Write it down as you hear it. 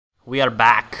We are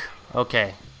back.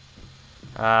 Okay.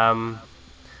 And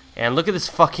look at this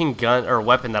fucking gun or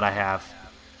weapon that I have.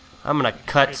 I'm gonna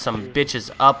cut some bitches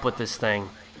up with this thing.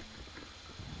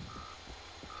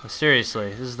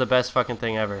 Seriously, this is the best fucking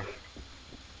thing ever.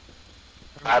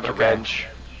 I have a wrench.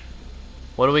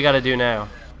 What do we gotta do now?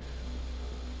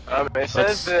 It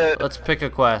says that... Let's pick a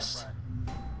quest.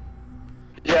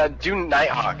 Yeah, do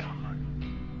Nighthawk.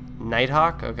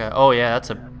 Nighthawk? Okay. Oh yeah, that's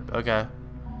a... Okay.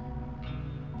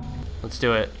 Let's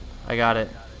do it. I got it.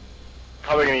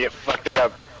 Probably gonna get fucked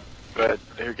up, but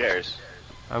who cares?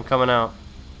 I'm coming out.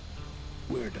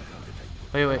 Wait,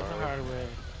 wait.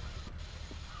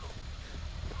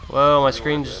 Whoa, my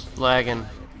screen's lagging.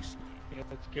 Yeah,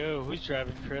 let's go. Who's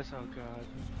driving, Chris? Oh god.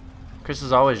 Chris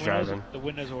is always driving. The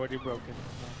window's already broken.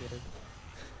 Not good.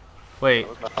 Wait.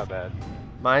 That was not bad.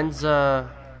 Mine's,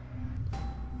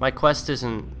 my quest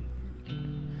isn't...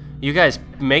 You guys,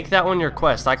 make that one your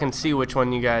quest. I can see which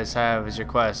one you guys have as your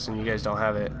quest, and you guys don't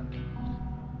have it.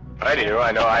 I do.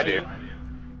 I know I do.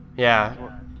 Yeah.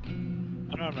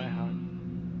 I'm on Nighthawk.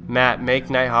 Matt, make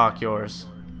Nighthawk yours.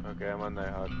 Okay, I'm on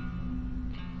Nighthawk.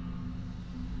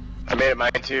 I made it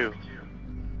mine too.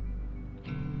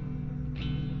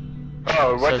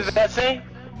 Oh, what did that say?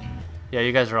 Yeah,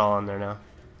 you guys are all on there now.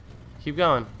 Keep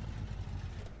going.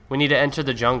 We need to enter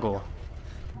the jungle.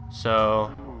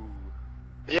 So...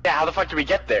 Yeah, how the fuck do we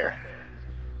get there?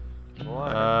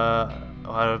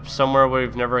 Somewhere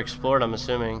we've never explored, I'm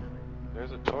assuming.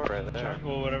 There's a door right there.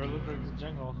 Jungle, whatever looks like it's a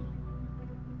jungle.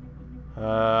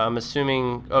 I'm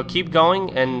assuming... Oh, keep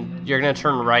going, and you're gonna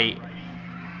turn right.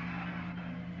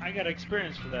 I got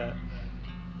experience for that.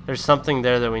 There's something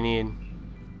there that we need.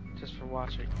 Just for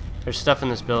watching. There's stuff in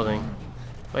this building.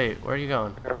 Wait, where are you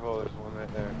going? Careful, there's one right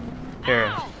there.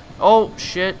 Here. Oh,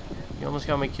 shit. You almost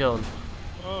got me killed.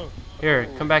 Oh. Here,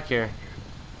 come back here.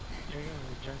 You're in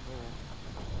the jungle.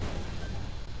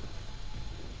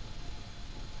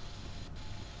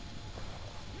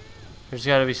 There's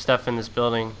gotta be stuff in this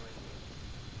building.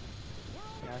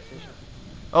 Gas station.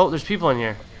 Oh, there's people in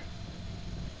here.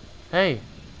 Hey,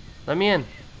 let me in.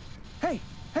 Hey,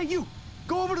 you!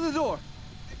 Go over to the door.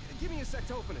 Give me a sec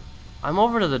to open it. I'm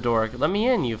over to the door. Let me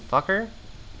in, you fucker.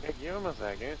 Hey, give him a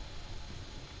second.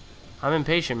 I'm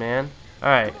impatient, man.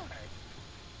 Alright.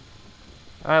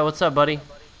 Alright, what's up, buddy?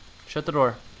 Shut the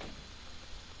door.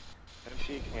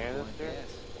 Empty canister?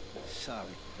 Sorry,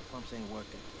 the pumps ain't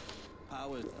working.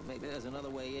 Power, maybe there's another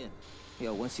way in.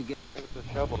 Yo, once you get... There's a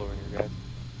shovel over here, guys.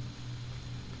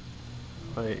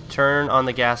 Wait, turn on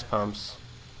the gas pumps.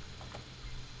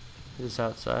 Is this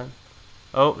outside?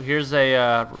 Oh, here's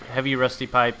a heavy rusty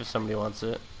pipe if somebody wants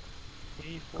it.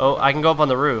 Oh, I can go up on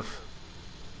the roof.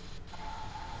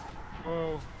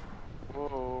 Whoa.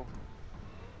 Whoa.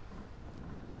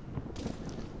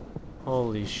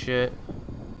 Holy shit.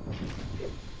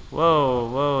 Whoa,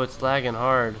 whoa, it's lagging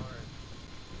hard.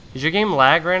 Does your game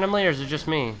lag randomly, or is it just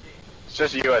me? It's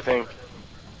just you, I think.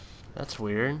 That's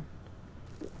weird.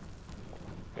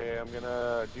 Okay, I'm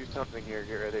gonna do something here.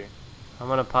 Get ready. I'm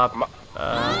gonna pop...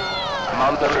 I'm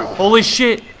on the roof. Holy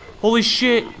shit! Holy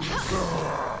shit!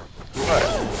 What?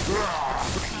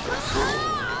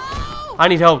 I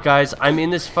need help, guys. I'm in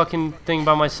this fucking thing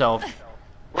by myself.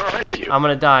 Where are you? I'm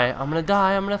gonna die. I'm gonna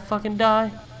die. I'm gonna fucking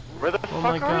die. Where the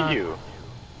my fuck are God. you?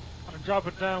 I'm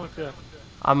dropping down with them.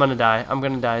 I'm gonna die. I'm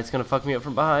gonna die. It's gonna fuck me up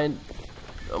from behind.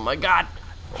 Oh my god.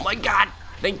 Oh my god.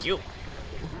 Thank you.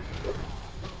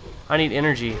 I need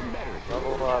energy.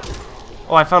 Level up.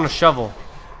 Oh, I found a shovel.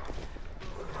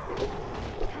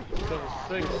 Level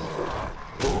 6.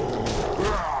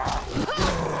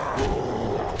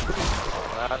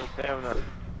 Out of stamina.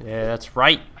 Yeah, that's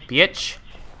right, bitch.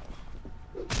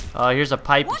 Here's a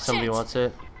pipe if somebody wants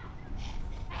it.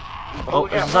 Oh,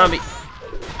 there's a zombie.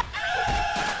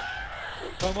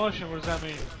 Slow motion, what does that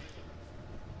mean?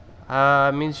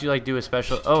 It means you like do a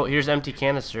special. Oh, here's empty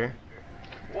canister.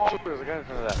 Whoa, there's a guy in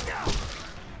front of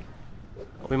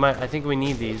that. We might. I think we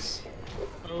need these.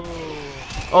 Oh.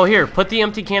 Oh, here, put the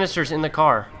empty canisters in the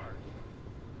car.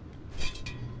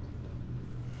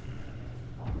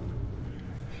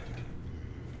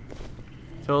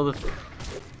 Fill the...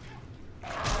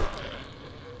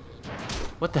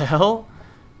 What the hell?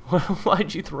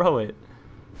 Why'd you throw it?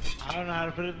 I don't know how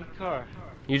to put it in the car.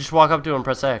 You just walk up to it and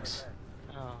press X.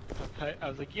 Oh. I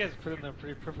was like, yes, put it in there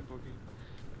pretty perfect looking.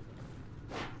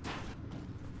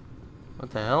 What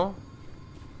the hell?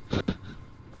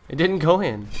 It didn't go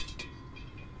in.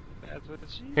 That's what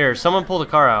she... Here, someone pull the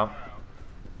car out.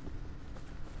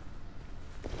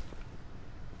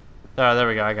 Oh, there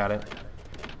we go, I got it.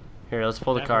 Here, let's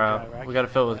pull the car out. We gotta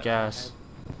fill it with gas.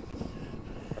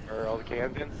 Are all the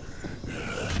cans in?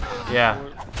 Yeah.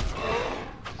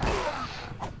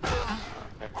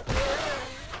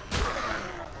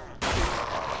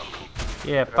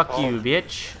 Yeah, fuck you,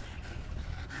 bitch.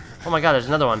 Oh my god, there's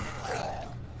another one.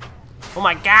 Oh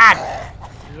my god!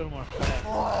 He's a little more fast.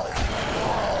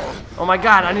 Oh my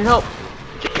god, I need help!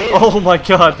 Oh my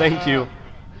god, thank you.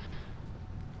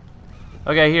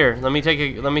 Okay, here, let me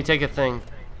take a thing.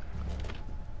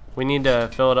 We need to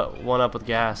fill one up with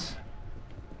gas.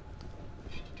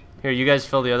 Here, you guys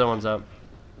fill the other ones up.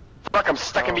 Fuck, I'm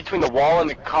stuck in between the wall and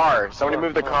the car. Somebody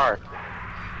move the car.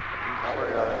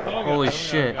 Holy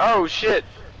shit. Oh shit.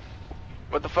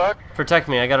 What the fuck? Protect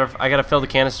me, I gotta fill the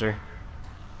canister.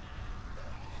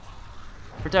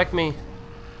 Protect me.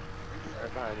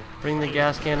 Bring the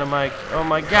gas can to Mike. Oh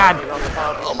my god!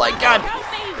 Oh my god!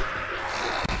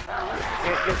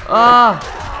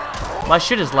 Ah! My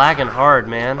shit is lagging hard,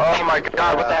 man. Oh my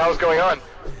god, what the hell is going on?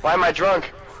 Why am I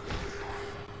drunk?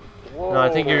 No, I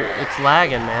think it's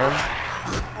lagging, man.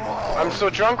 I'm so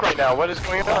drunk right now. What is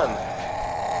going on?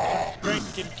 Drink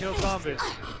and kill zombies.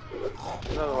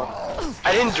 Another one.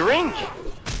 I didn't drink.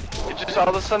 It just all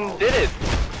of a sudden did it.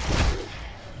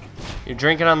 You're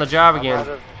drinking on the job again.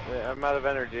 I'm out of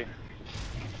energy.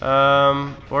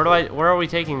 Where are we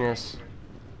taking this?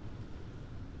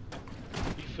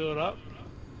 You fill it up?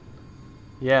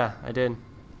 Yeah, I did.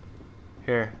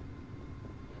 Here.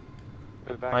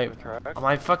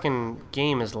 My fucking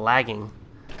game is lagging.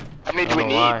 How many I do we don't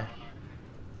know need? why.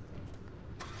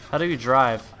 How do you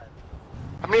drive?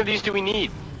 How many of these do we need?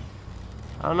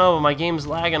 I don't know, but my game's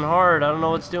lagging hard. I don't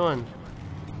know what's doing.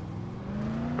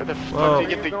 Where the fuck Whoa. do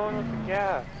you get the going with the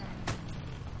gas?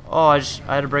 Oh, I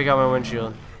had to break out my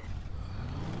windshield.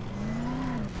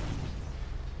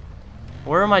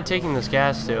 Where am I taking this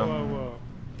gas to? Whoa, whoa.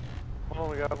 Oh,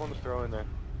 we got one to throw in there.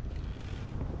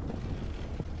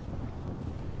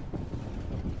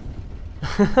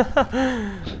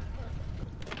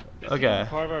 Okay.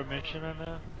 Part of our mission right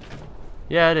now?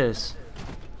 Yeah, it is.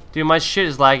 Dude, my shit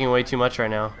is lagging way too much right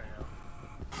now.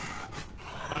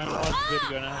 I'm on good to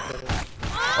go now.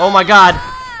 Oh my god!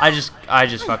 I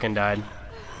just fucking died.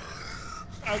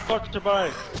 I fucked your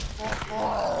bike.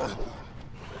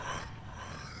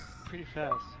 Pretty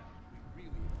fast.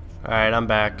 Alright, I'm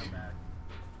back.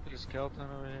 There's a skeleton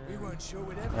over here.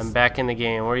 I'm back in the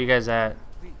game. Where are you guys at?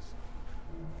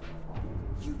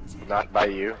 Not by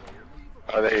you.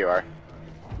 Oh, there you are.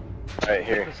 Right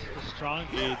here. This is the strong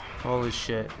dude. Holy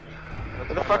shit.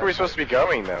 Where the fuck are we supposed to be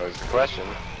going, though, is the question.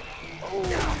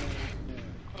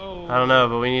 Oh. I don't know,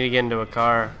 but we need to get into a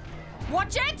car.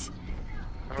 Watch it!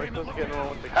 Are we supposed to get in one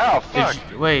with the... Oh, fuck!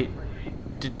 Wait.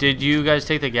 Did you guys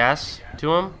take the gas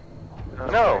to him?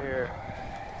 No.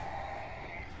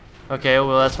 Okay,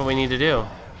 well that's what we need to do.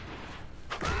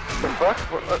 The fuck?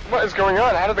 What is going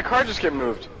on? How did the car just get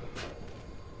moved?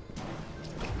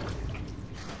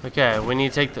 Okay, we need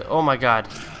to take the... Oh my god.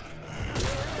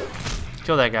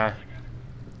 Kill that guy.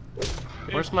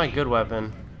 Where's my good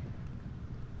weapon?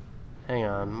 Hang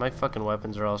on, my fucking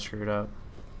weapons are all screwed up.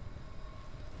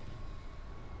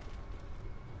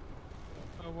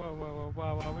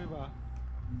 Whoa.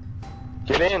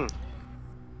 Get in.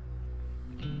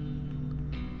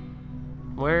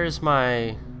 Where's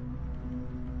my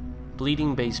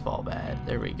bleeding baseball bat?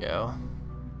 There we go.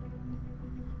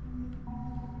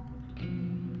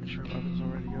 Sure, weapons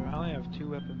already go. I only have 2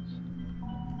 weapons.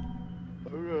 I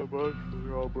got a bunch,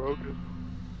 they're all broken.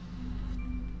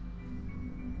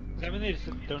 Does that mean they just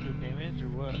don't do damage or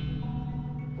what?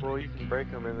 Well, you can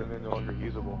break them and then they're no longer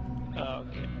usable. Oh,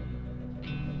 okay.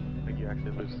 Like you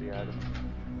actually lose the item.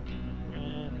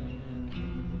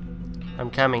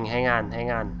 I'm coming, hang on.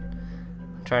 I'm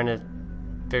trying to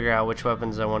figure out which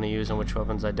weapons I want to use and which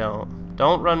weapons I don't.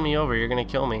 Don't run me over, you're gonna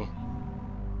kill me.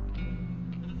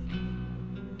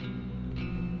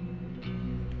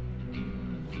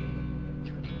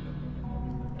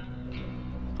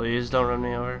 Please don't run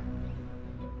me over.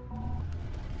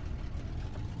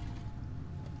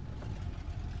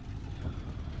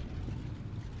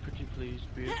 Could you please,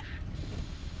 bitch?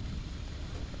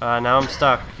 Now I'm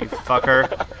stuck, you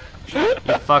fucker.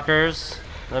 You fuckers.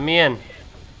 Let me in.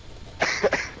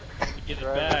 Get it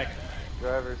back.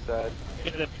 Driver's side.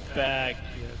 Get it back,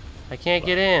 kid. I can't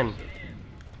get in.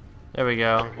 There we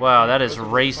go. Wow, that is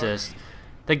racist.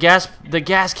 The gas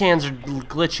cans are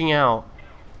glitching out.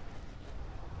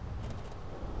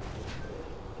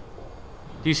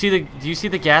 Do you see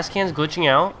the gas cans glitching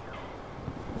out?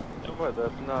 What,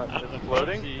 that's not... Is it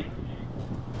floating?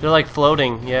 They're like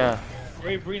floating, yeah.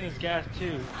 Ray breathing is gas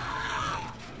too.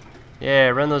 Yeah,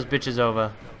 run those bitches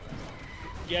over.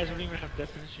 You guys don't even have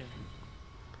definition.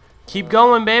 Keep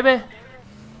going, baby.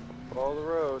 Follow the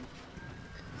road.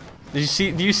 Do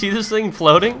you see this thing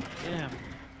floating? Damn.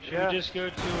 Should Yeah. we just go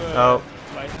to Oh.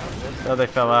 lighthouse? No, they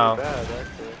fell out. Bad,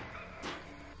 actually.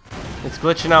 It's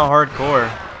glitching out hardcore.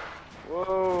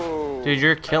 Whoa. Dude,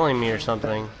 you're killing me or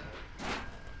something.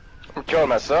 I'm killing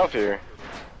myself here.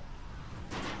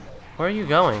 Where are you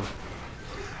going?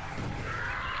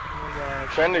 Oh my god.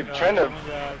 Trying to- Oh my trying god, to- oh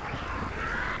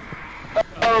my god.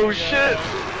 Oh shit!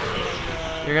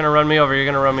 You're gonna run me over. You're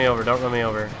gonna run me over. Don't run me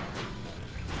over.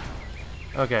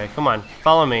 Okay, come on.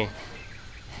 Follow me.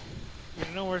 You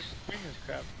don't know where to bring this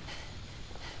crap.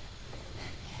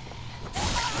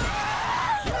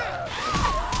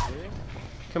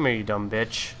 Come here, you dumb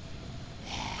bitch.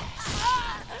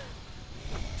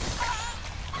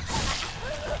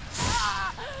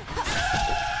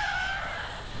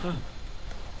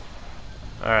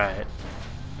 Alright.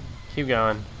 Keep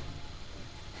going.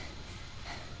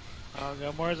 Oh,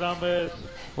 got more zombies.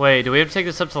 Wait, do we have to take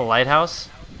this up to the lighthouse?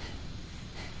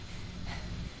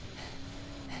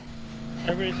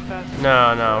 Everybody's fast.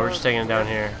 No, no, we're just taking it down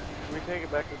here. Can we take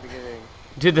it back to the beginning?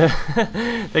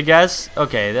 Dude, the gas.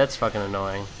 Okay, that's fucking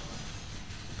annoying.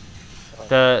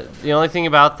 The only thing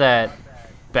about that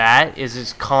bat is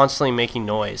it's constantly making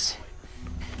noise.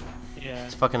 Yeah.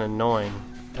 It's fucking annoying.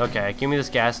 Okay, give me this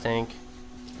gas tank.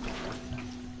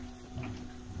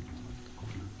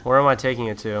 Where am I taking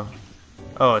it to?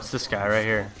 Oh, it's this guy right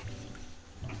here.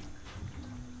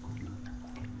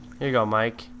 Here you go,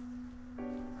 Mike.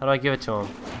 How do I give it to him?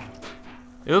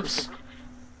 Oops.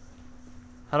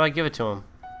 How do I give it to him?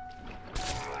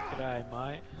 Good eye,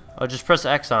 mate. Oh, just press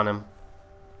X on him.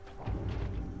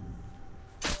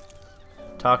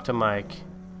 Talk to Mike.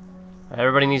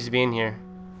 Everybody needs to be in here.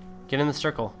 Get in the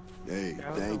circle. Hey,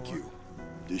 thank you.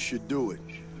 This should do it.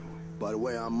 By the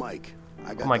way, I'm Mike.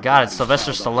 I got Oh my the god, it's body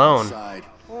Sylvester piled up Stallone. outside.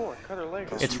 Oh, I cut her leg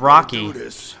off. It's We better Rocky. do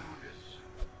this.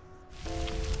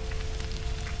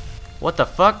 What the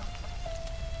fuck?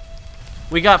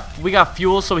 We got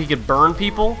fuel so he could burn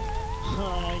people?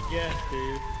 I guess,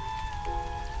 dude.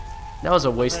 That was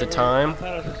a waste of I time.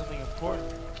 thought it was something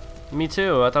important. Me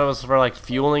too. I thought it was for like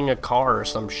fueling a car or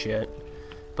some shit.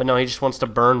 But no, he just wants to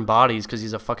burn bodies because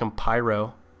he's a fucking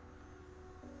pyro.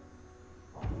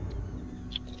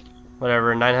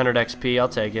 Whatever, 900 XP, I'll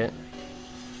take it.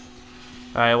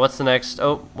 Alright, what's the next?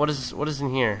 Oh, what is in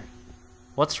here?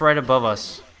 What's right above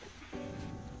us?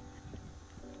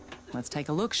 Let's take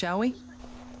a look, shall we?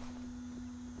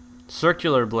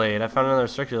 Circular blade. I found another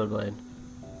circular blade.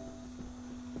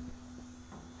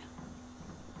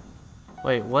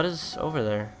 Wait, what is over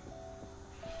there?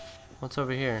 What's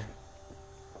over here?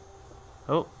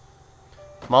 Oh.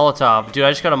 Molotov. Dude,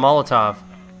 I just got a Molotov.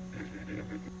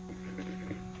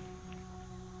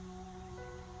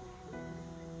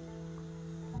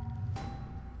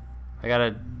 I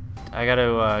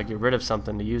gotta get rid of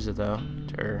something to use it though.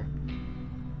 Or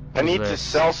I need to this?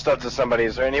 sell stuff to somebody.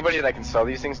 Is there anybody that I can sell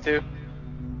these things to?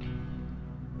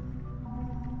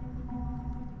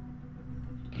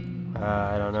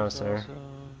 I don't know, sir.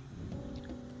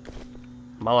 Can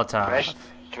Molotov.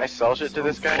 can I sell shit to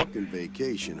this guy? Fucking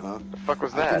vacation, huh? The fuck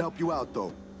was I can that? help you out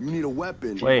though. You need a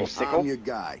weapon. Wait. I'm your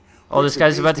guy. Oh, this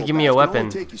guy's about to give me a weapon.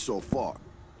 Only take you so far.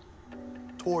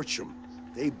 Torch them.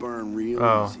 They burn real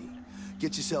Oh. easy.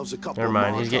 Get yourselves a couple. Never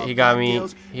mind. Of He got me.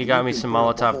 cocktails, He and got you me can some burn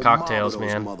up a Molotov whole cocktails, mob of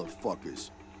those man.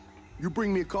 Motherfuckers. You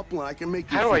bring me a couple, and I can make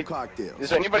you How a do few I? cocktails. Is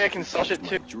there anybody I can sell shit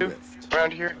That's my to drift.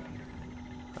 around here?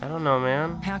 I don't know,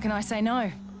 man. How can I say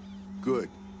no? Good.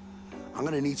 I'm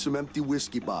gonna need some empty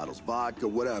whiskey bottles, vodka,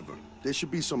 whatever. There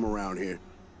should be some around here.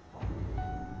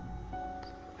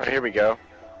 Oh, here we go.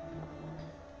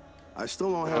 I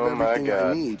still don't have Oh my everything I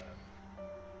God. need.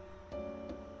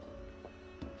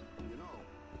 You know,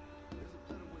 there's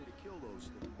a better way to kill those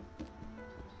things.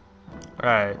 All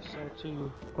right. So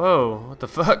too. Whoa. What the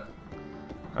fuck?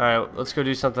 All right. Let's go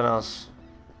do something else.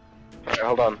 Alright,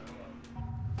 hold on.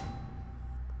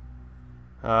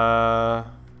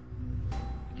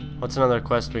 What's another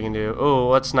quest we can do? Oh,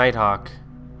 what's Nighthawk?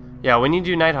 Yeah, we need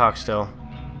to do Nighthawk still.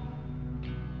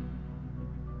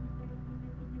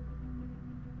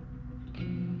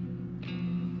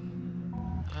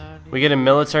 We get a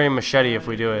military machete if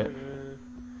we do it.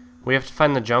 We have to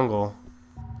find the jungle.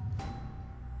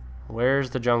 Where's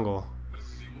the jungle?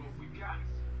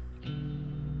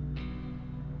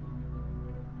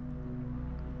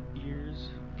 Ears.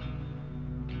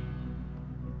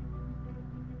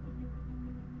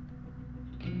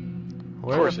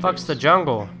 Where course the it fuck's is. the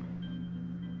jungle?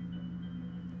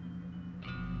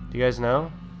 Do you guys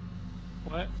know?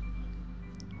 What?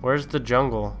 Where's the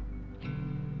jungle?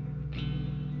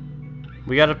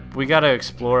 We gotta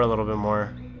explore a little bit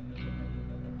more.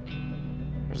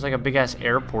 There's like a big ass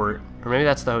airport, or maybe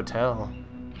that's the hotel.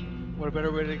 What a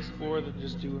better way to explore than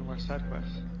just doing more side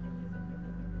quests?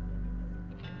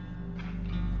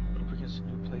 Hope we get some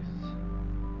new places.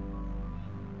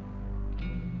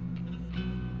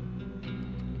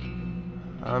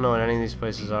 I don't know what any of these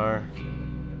places are.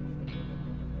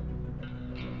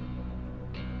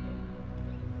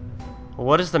 Well,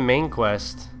 what is the main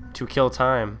quest? To kill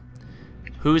time.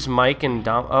 Who's Mike and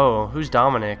who's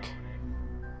Dominic?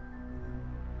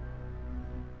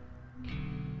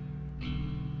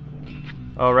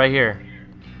 Oh, right here.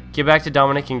 Get back to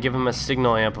Dominic and give him a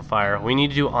signal amplifier. We need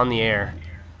to do on the air.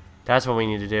 That's what we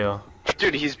need to do.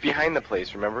 Dude, he's behind the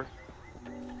place, remember?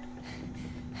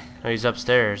 Oh, he's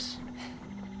upstairs.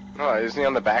 Oh, isn't he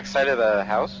on the back side of the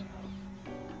house?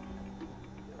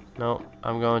 No,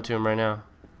 I'm going to him right now.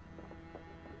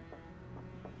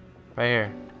 Right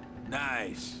here.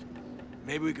 Nice.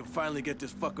 Maybe we can finally get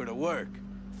this fucker to work.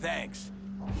 Thanks.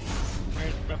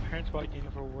 My parents walking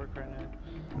in for work right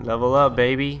now. Level up,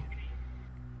 baby.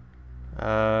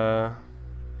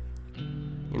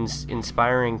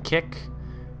 Inspiring kick.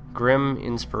 Grim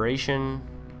inspiration.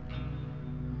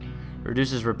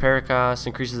 Reduces repair costs.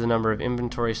 Increases the number of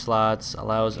inventory slots.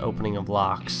 Allows opening of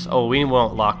locks. Oh, we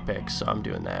want lockpicks, so I'm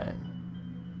doing that.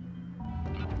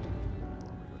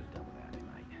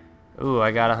 Ooh,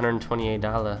 I got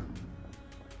 $128.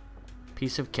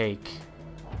 Piece of cake.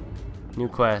 New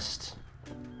quest.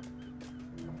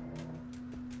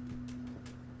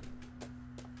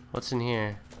 What's in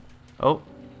here? Oh.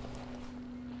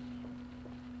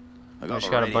 I just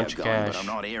got a bunch of cash. But I'm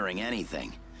not hearing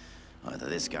anything. Either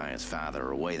this guy is farther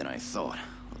away than I thought,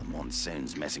 or the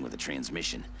monsoon's messing with the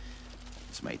transmission.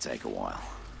 This may take a while,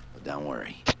 but don't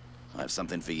worry. I have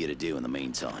something for you to do in the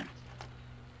meantime.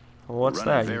 What's We're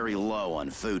that? running very low on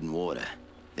food and water.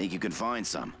 Think you can find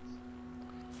some?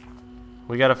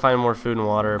 We gotta find more food and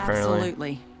water, apparently.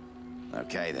 Absolutely.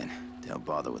 Okay then. Don't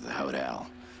bother with the hotel.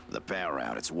 With the power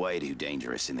out, it's way too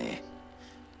dangerous in there.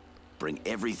 Bring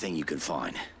everything you can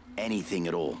find. Anything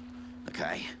at all.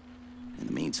 Okay? In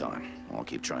the meantime, I'll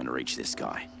keep trying to reach this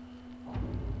guy.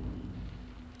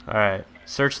 Alright.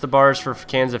 Search the bars for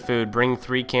cans of food. Bring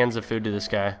 3 cans of food to this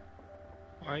guy.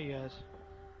 Alright, you guys.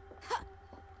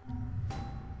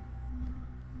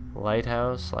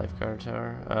 Lighthouse, lifeguard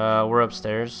tower. We're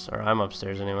upstairs. Or I'm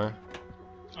upstairs anyway.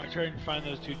 I'm trying to find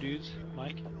those 2 dudes,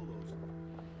 Mike.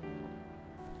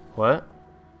 What?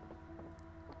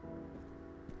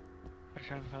 I'm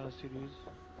trying to find those 2 dudes.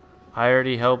 I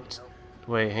already helped.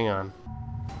 Wait, hang on.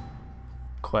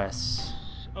 Quests.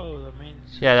 Oh, the main.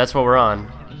 Yeah, that's what we're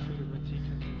on.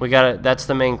 We gotta. That's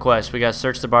the main quest. We gotta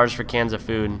search the bars for cans of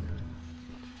food.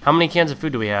 How many cans of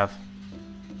food do we have?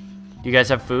 Do you guys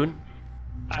have food?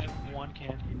 I have 1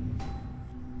 can.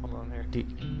 Hold on here.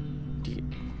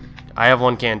 I have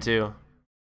 1 can too.